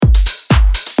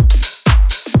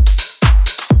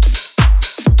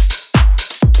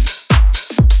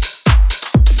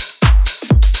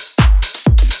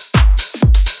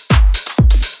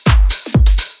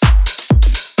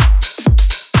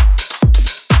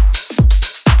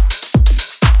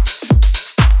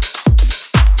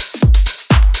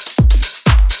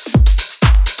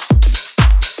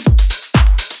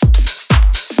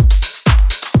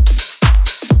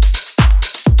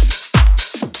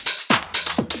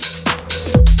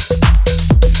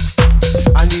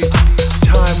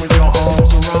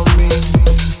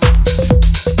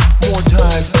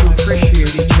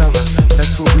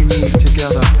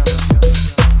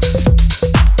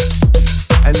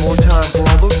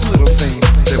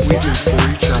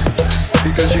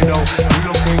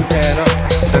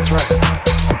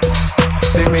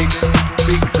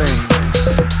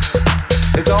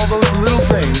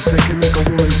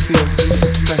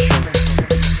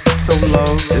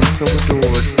and so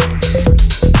adored.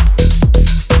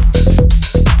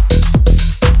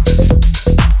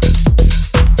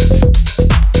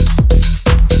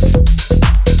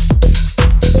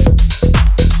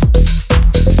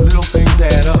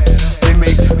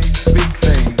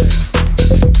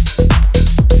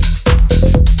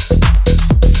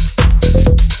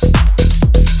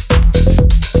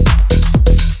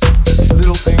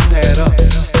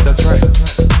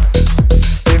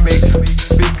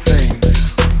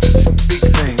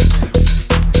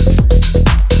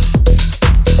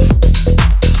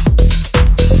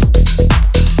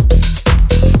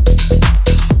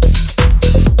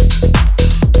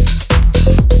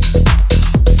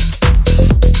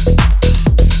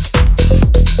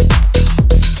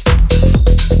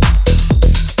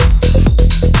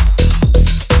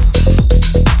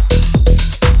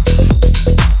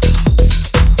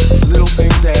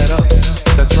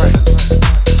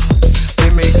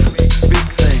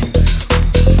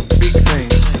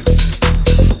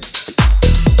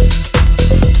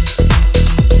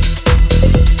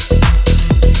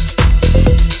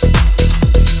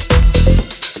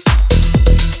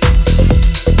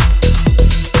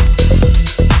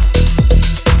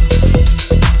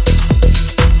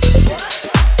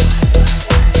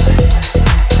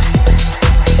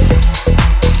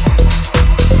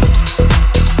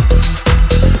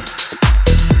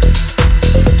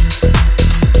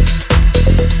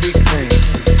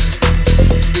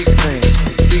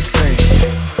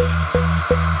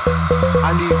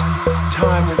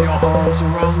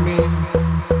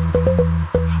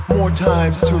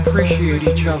 To appreciate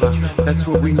each other, that's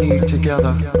what we need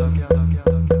together.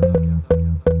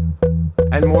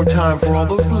 And more time for all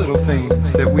those little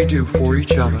things that we do for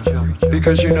each other.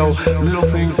 Because you know, little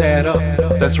things add up,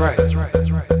 that's right.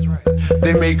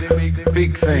 They make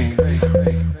big things.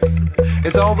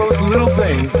 It's all those little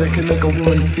things that can make a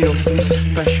woman feel so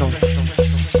special,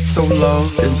 so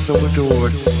loved and so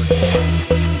adored.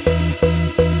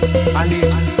 I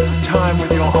need time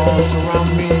with your arms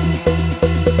around me.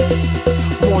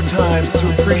 More times to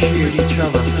appreciate each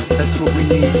other, that's what we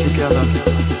need together.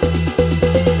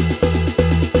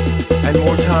 And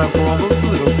more time for all those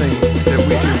little things that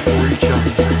we do for each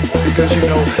other. Because you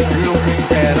know, little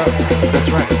things add up,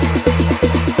 that's right.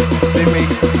 They make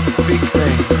big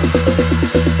things.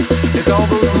 It's all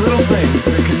those little things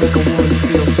that can make a woman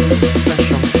feel so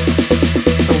special,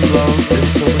 so loved and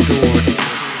so adored.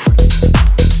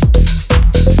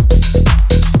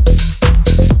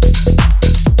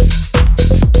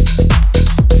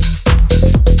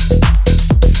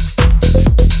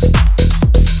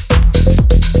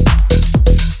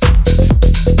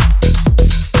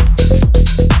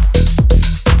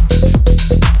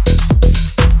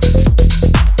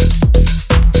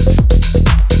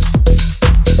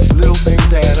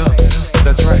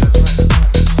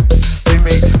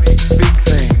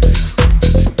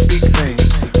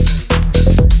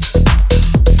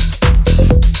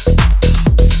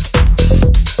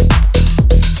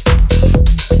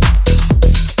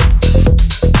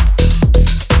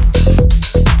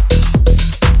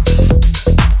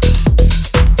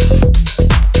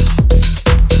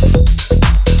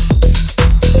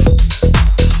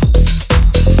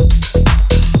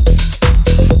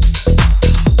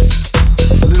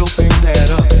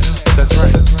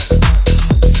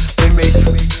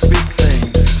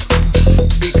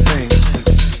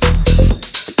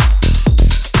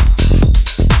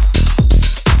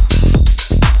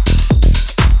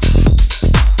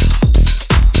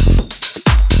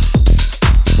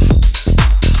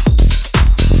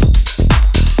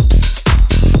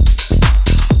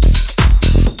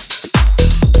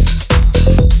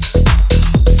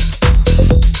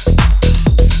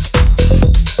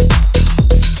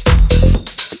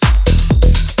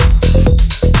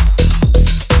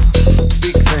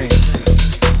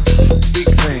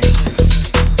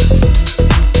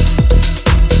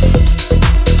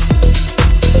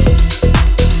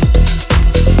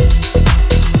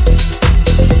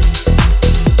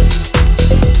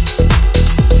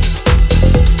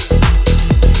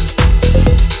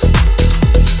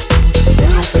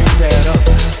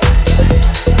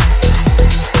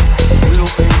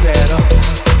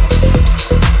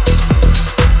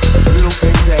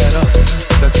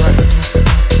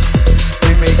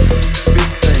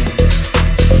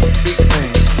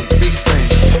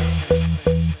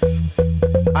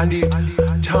 I need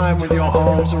time with your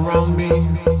arms around me.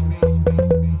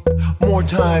 More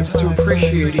times to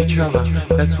appreciate each other.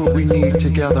 That's what we need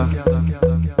together.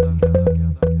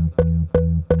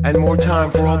 And more time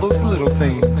for all those little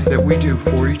things that we do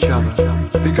for each other.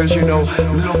 Because you know,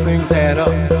 little things add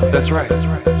up. That's right.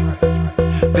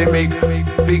 They make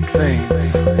big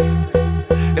things.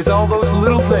 It's all those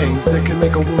little things that can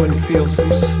make a woman feel so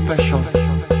special,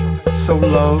 so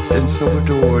loved and so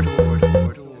adored.